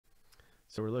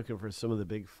So we're looking for some of the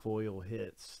big foil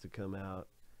hits to come out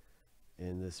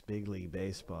in this Big League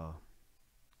Baseball.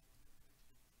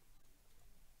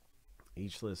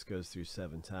 Each list goes through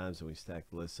 7 times, and we stack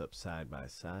the lists up side by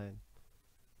side.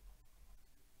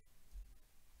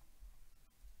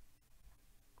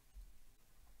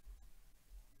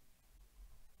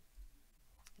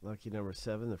 Lucky number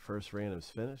 7, the first random's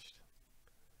finished.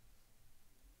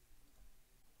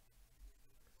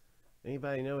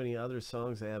 Anybody know any other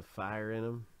songs that have fire in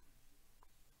them?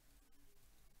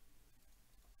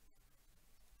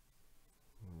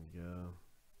 There we go.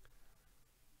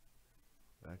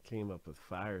 I came up with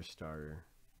Firestarter.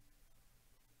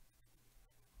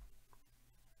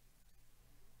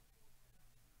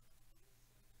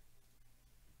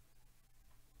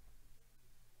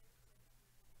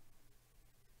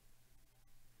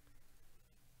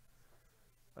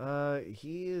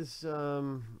 He is,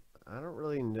 I don't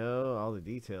really know all the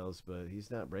details, but he's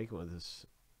not breaking with us.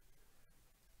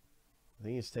 I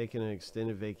think he's taking an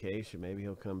extended vacation. Maybe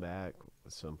he'll come back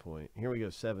at some point. Here we go,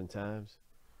 7 times.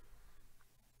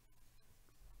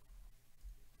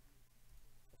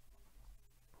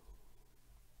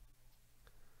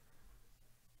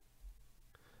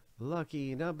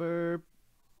 Lucky number.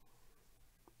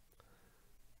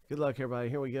 Good luck, everybody.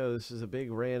 Here we go. This is a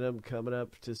big random coming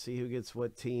up to see who gets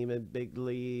what team in Big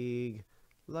League.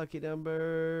 Lucky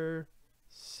number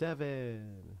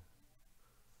 7.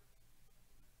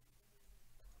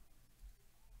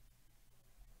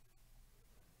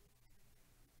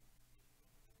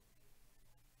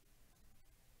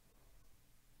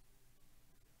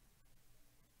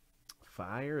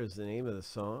 Fire is the name of the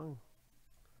song.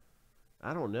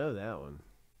 I don't know that one.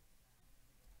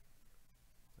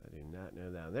 I do not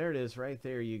know that. There it is right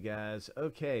there, you guys.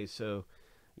 Okay, so,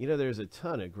 you know, there's a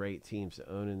ton of great teams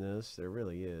to own in this. There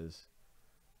really is.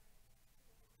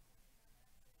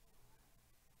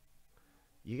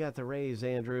 You got the Rays,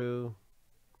 Andrew.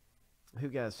 Who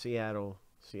got Seattle?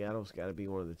 Seattle's got to be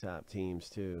one of the top teams,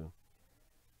 too.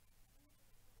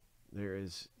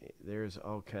 There's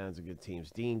all kinds of good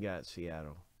teams. Dean got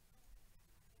Seattle.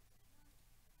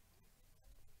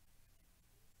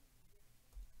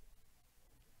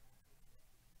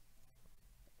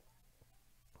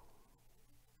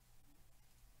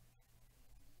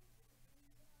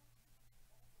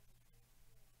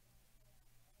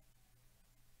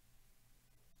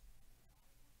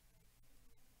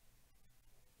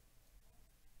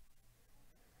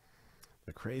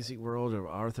 The Crazy World of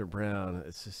Arthur Brown.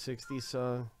 It's a 60s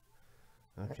song.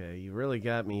 Okay, you really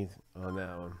got me on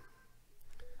that one.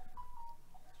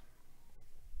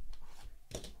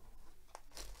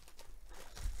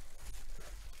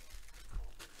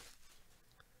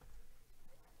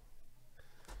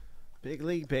 Big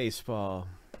League Baseball.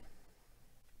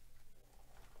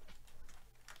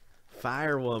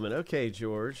 Firewoman. Okay,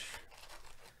 George.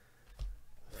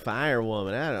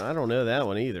 Firewoman. I don't know that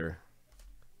one either.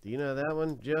 Do you know that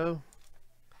one, Joe?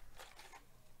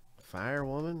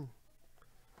 Firewoman?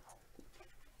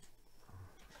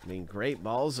 I mean, Great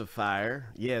Balls of Fire.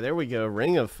 Yeah, there we go.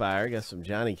 Ring of Fire. Got some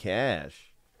Johnny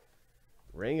Cash.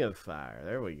 Ring of Fire.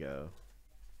 There we go.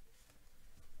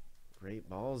 Great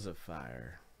Balls of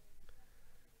Fire.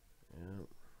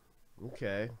 Yeah.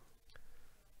 Okay.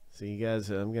 So you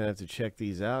guys, I'm going to have to check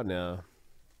these out now.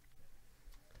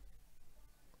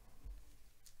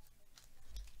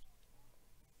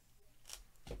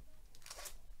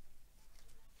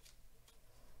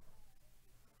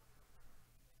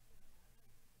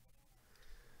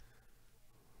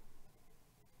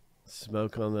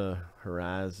 Smoke on the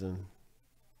horizon.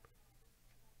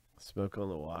 Smoke on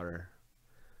the water.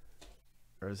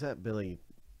 Or is that Billy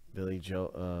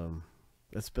Joe?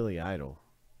 That's Billy Idol.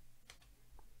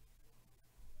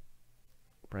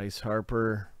 Bryce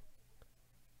Harper.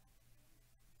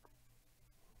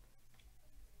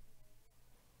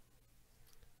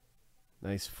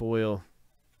 Nice foil.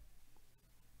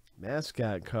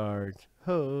 Mascot card.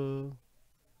 Ho.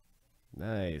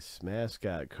 Nice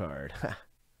mascot card.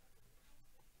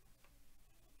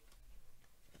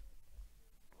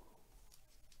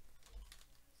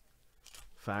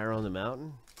 Fire on the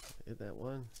Mountain. Is that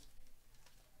one?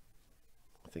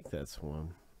 I think that's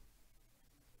one.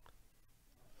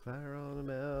 Fire on the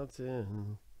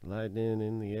mountain, lightning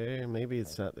in the air. Maybe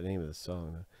it's not the name of the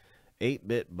song.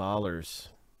 8-Bit Ballers.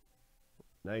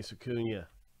 Nice Acuna.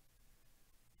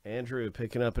 Andrew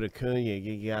picking up an Acuna.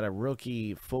 You got a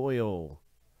rookie foil.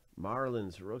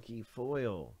 Marlins rookie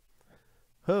foil.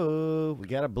 Ho, we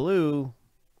got a blue.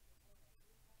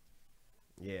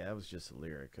 Yeah, that was just a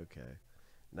lyric. Okay.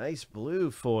 Nice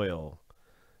blue foil.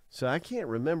 So I can't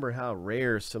remember how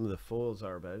rare some of the foils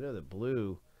are, but I know the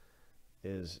blue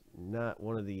is not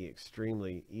one of the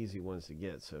extremely easy ones to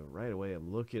get. So right away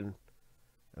I'm looking,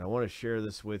 and I want to share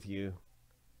this with you.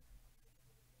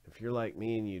 If you're like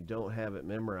me and you don't have it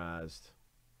memorized,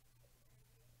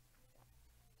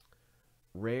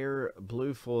 rare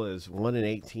blue foil is 1 in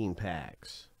 18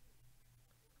 packs.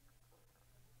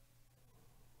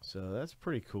 So that's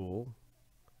pretty cool.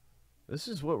 This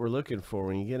is what we're looking for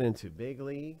when you get into Big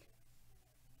League.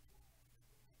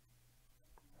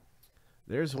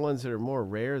 There's ones that are more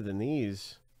rare than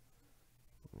these.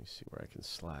 Let me see where I can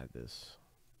slide this.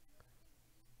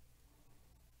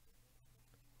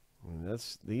 And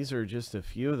these are just a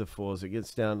few of the foils. It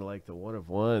gets down to like the 1 of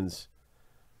 1s.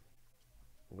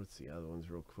 What's the other ones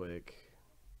real quick?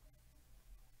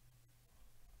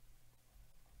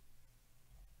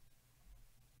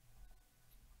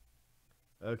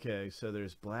 Okay, so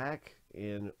there's black,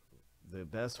 and the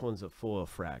best one's a foil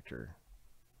fractor.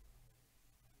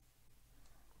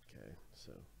 Okay,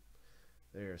 so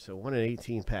there. So 1 in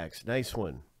 18 packs. Nice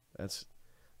one. That's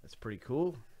pretty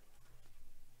cool.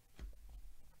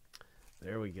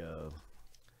 There we go.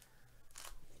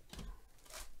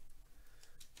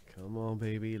 Come on,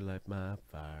 baby, light my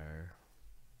fire.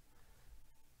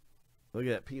 Look at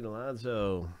that, Pete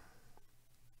Alonso.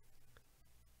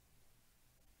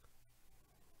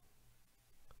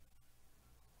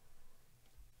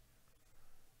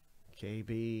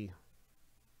 KB.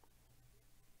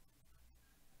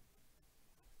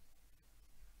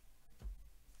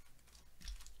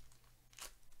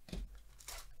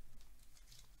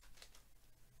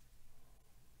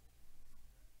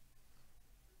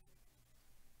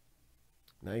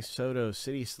 Nice Soto,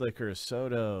 City Slicker,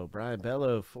 Soto, Brian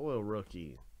Bello, foil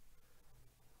rookie.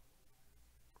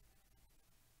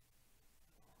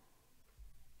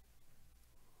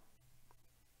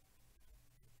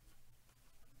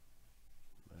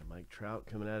 Mike Trout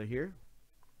coming out of here.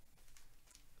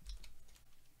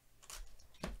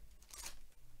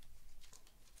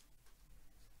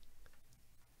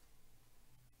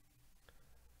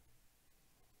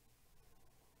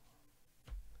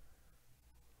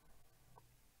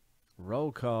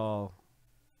 Roll call.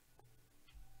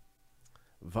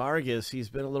 Vargas, he's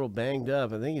been a little banged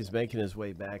up. I think he's making his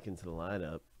way back into the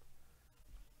lineup.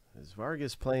 Is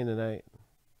Vargas playing tonight?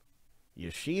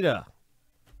 Yoshida.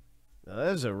 Now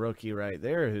there's a rookie right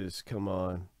there who's come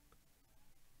on.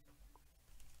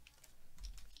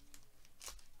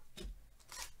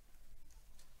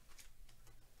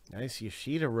 Nice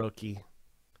Yoshida rookie.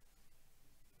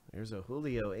 There's a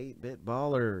Julio 8-bit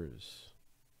ballers.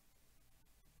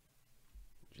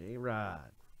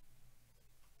 J-Rod.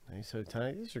 Nice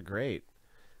Otani. These are great.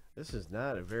 This is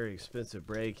not a very expensive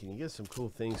break, and you get some cool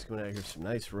things coming out here. Some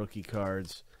nice rookie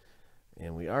cards.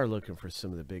 And we are looking for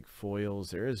some of the big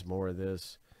foils. There is more of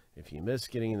this. If you miss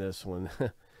getting this one,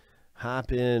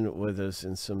 hop in with us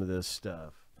in some of this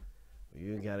stuff. We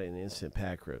even got it in instant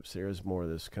pack rips. There is more of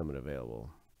this coming available.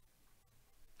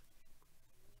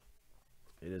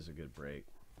 It is a good break.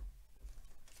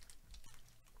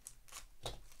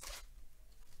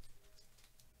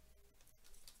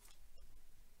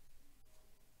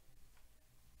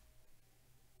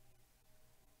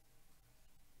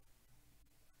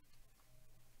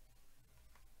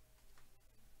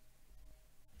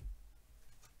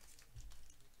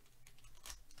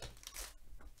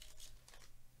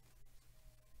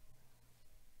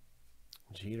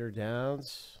 Jeter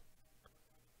Downs.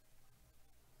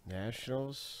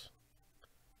 Nationals.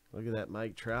 Look at that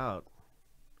Mike Trout.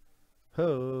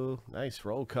 Ho, nice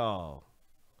roll call.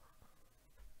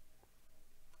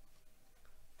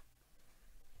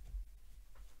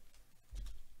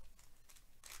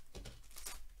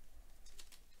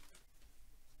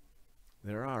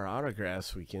 There are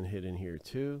autographs we can hit in here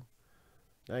too.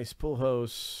 Nice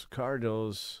Pujols,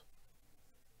 Cardinals.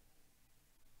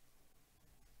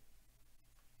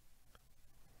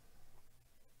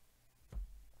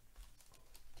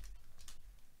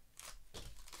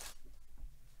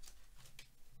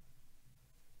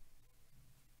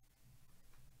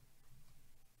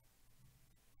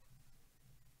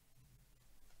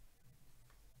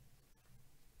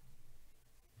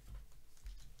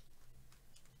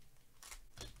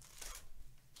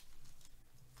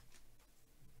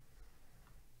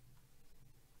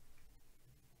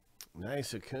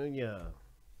 Nice Acuna.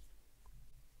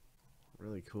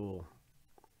 Really cool.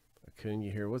 Acuna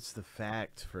here. What's the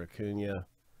fact for Acuna?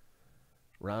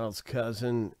 Ronald's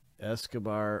cousin,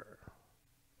 Escobar.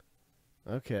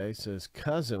 Okay, so his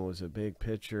cousin was a big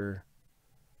pitcher.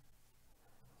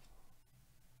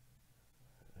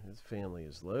 His family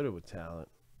is loaded with talent.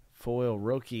 Foil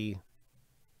rookie.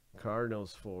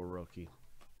 Cardinals foil rookie.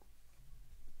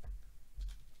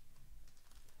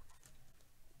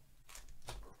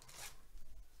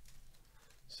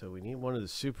 So we need one of the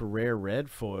super rare red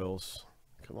foils.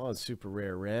 Come on, super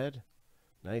rare red.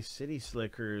 Nice City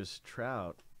Slickers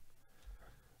Trout.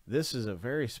 This is a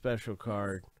very special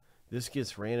card. This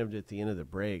gets randomed at the end of the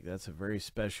break. That's a very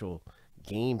special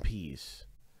game piece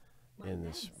in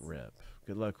this rep.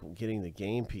 Good luck getting the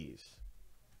game piece.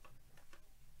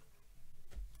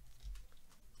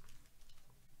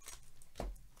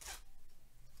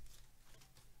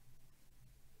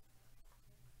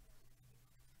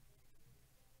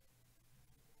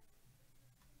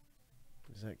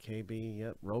 Is that KB?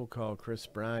 Yep. Roll call, Chris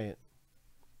Bryant.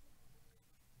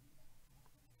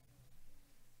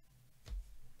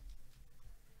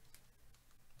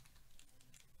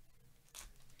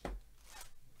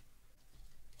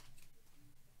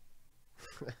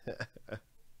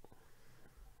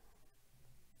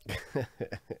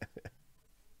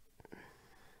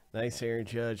 Nice, Aaron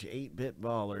Judge. 8-bit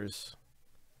ballers.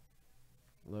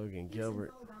 Logan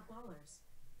Gilbert. All about ballers.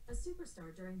 A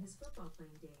superstar during his football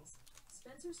playing days,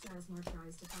 Spencer Strasmore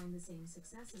tries to find the same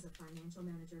success as a financial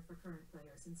manager for current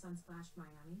players in Sunsplash,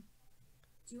 Miami.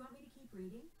 Do you want me to keep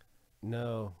reading?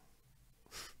 No.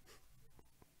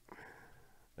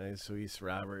 Nice, sweet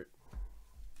Robert.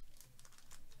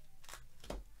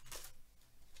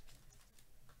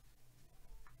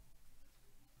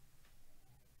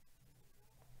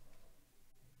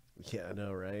 Yeah, I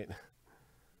know, right?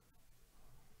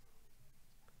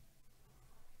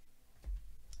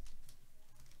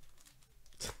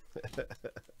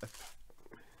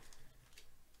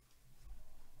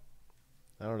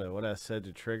 I don't know what I said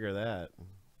to trigger that.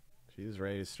 She's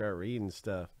ready to start reading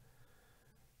stuff.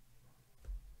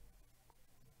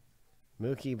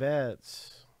 Mookie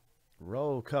Betts.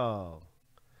 Roll call.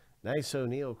 Nice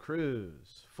O'Neal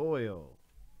Cruz. Foil.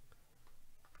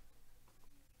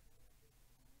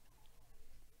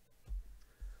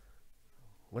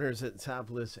 Winners at the top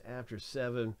list after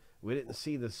 7. We didn't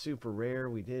see the super rare.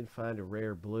 We did find a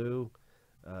rare blue.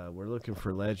 We're looking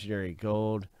for legendary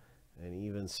gold and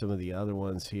even some of the other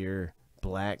ones here.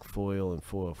 Black foil and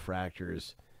foil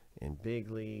fractors in Big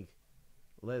League.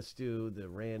 Let's do the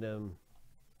random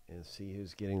and see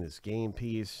who's getting this game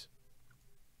piece.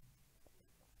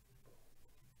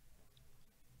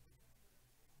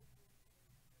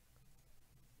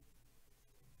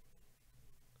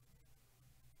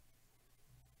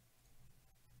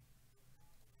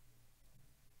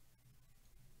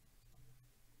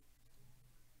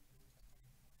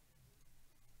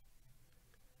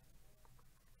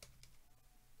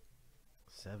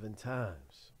 Seven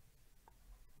times.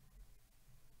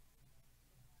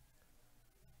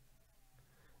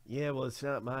 Yeah, well, it's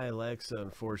not my Alexa,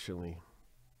 unfortunately.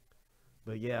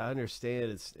 But yeah, I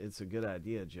understand it's a good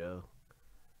idea, Joe.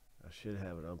 I should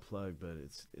have it unplugged, but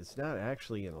it's not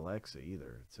actually an Alexa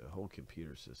either. It's a whole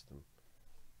computer system.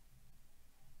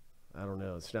 I don't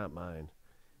know. It's not mine.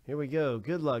 Here we go.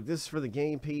 Good luck. This is for the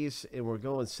game piece, and we're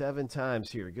going 7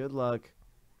 times here. Good luck.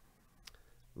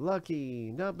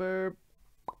 Lucky number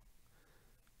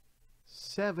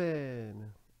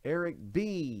 7. Eric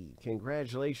B.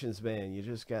 Congratulations, man. You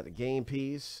just got the game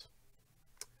piece.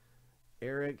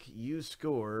 Eric, you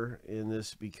score in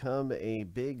this Become a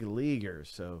Big Leaguer.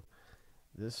 So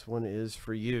this one is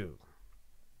for you.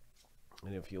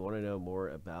 And if you want to know more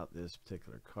about this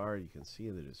particular card, you can see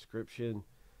in the description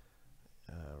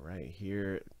right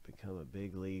here. Become a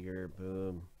Big Leaguer.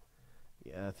 Boom.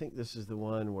 Yeah, I think this is the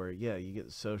one where, yeah, you get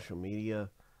the social media.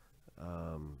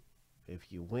 If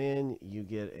you win, you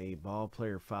get a ball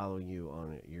player following you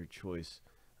on your choice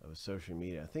of social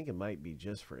media. I think it might be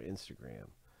just for Instagram,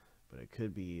 but it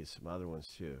could be some other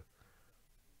ones too.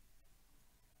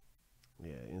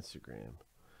 Yeah, Instagram.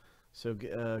 So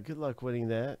good luck winning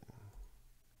that.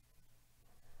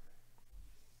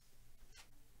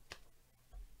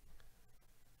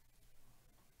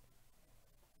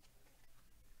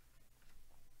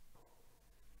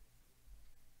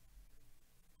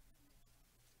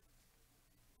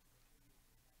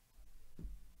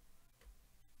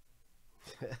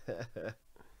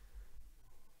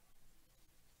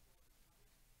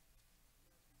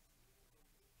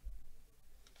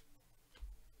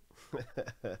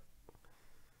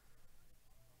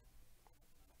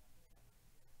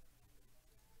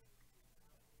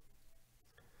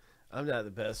 I'm not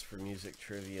the best for music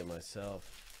trivia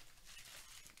myself.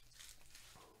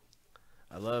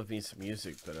 I love me some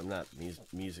music, but I'm not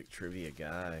music trivia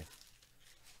guy.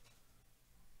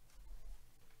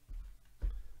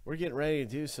 We're getting ready to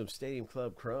do some Stadium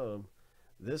Club Chrome.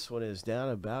 This one is down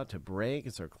about to break.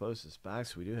 It's our closest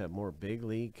box. We do have more Big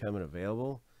League coming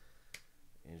available.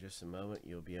 In just a moment,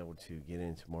 you'll be able to get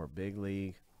into more Big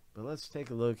League. But let's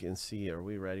take a look and see, are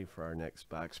we ready for our next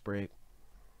box break?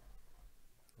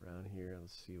 Around here,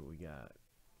 let's see what we got.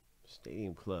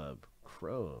 Stadium Club,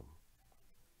 Chrome.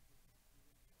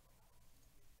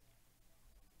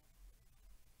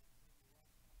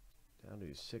 Down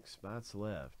to 6 spots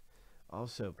left.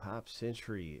 Also, Pop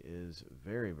Century is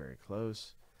very, very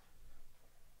close.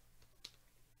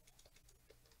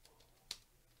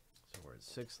 So we're at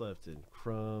 6 left in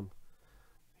Chrome.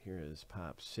 Here is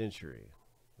Pop Century.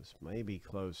 This may be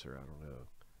closer, I don't know.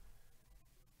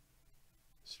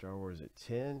 Star Wars at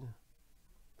 10.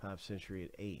 Pop Century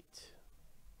at 8.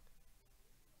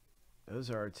 Those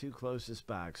are our 2 closest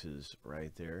boxes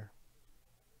right there.